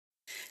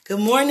Good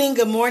morning,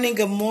 good morning,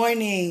 good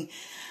morning.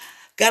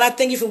 God, I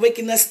thank you for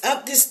waking us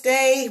up this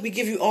day. We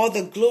give you all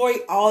the glory,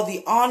 all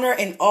the honor,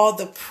 and all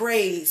the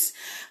praise.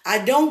 I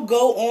don't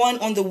go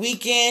on the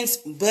weekends,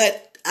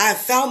 but I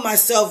found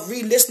myself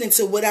re-listening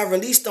to what I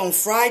released on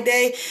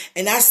Friday,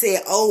 and I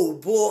said, oh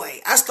boy.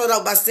 I started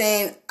out by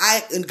saying,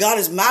 God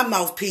is my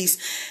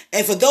mouthpiece.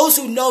 And for those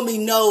who know me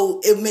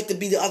know it meant to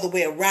be the other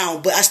way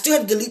around. But I still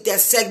have to delete that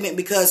segment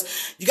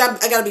because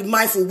I gotta be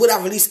mindful of what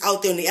I release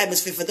out there in the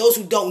atmosphere. For those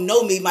who don't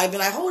know me, might be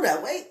like, hold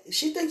up, wait,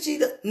 she thinks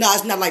no,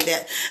 it's not like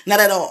that. Not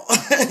at all.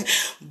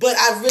 But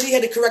I really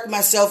had to correct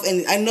myself,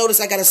 and I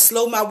noticed I gotta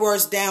slow my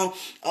words down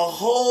a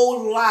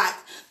whole lot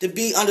to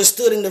be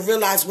understood and to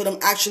realize what I'm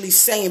actually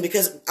saying,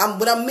 because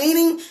what I'm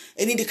meaning,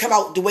 it need to come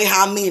out the way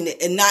how I'm meaning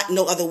it and not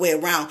no other way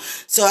around.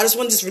 So I just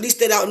want to just release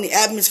that out in the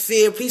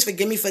atmosphere. Please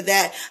forgive me for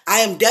that. I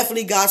am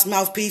definitely God's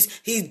mouthpiece.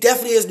 He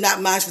definitely is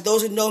not mine. For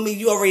those who know me,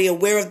 you already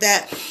aware of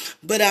that.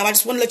 But I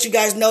just want to let you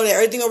guys know that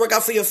everything will work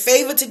out for your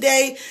favor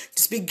today.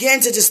 Just begin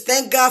to just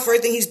thank God for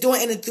everything He's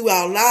doing in and through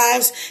our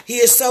lives. He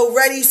is so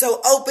ready, so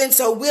open,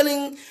 so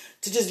willing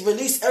to just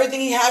release everything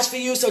He has for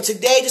you. So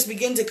today, just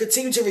begin to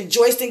continue to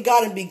rejoice in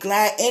God and be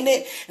glad in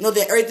it. And know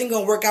that everything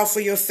going to work out for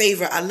your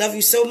favor. I love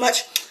you so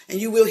much, and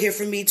you will hear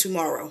from me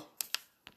tomorrow.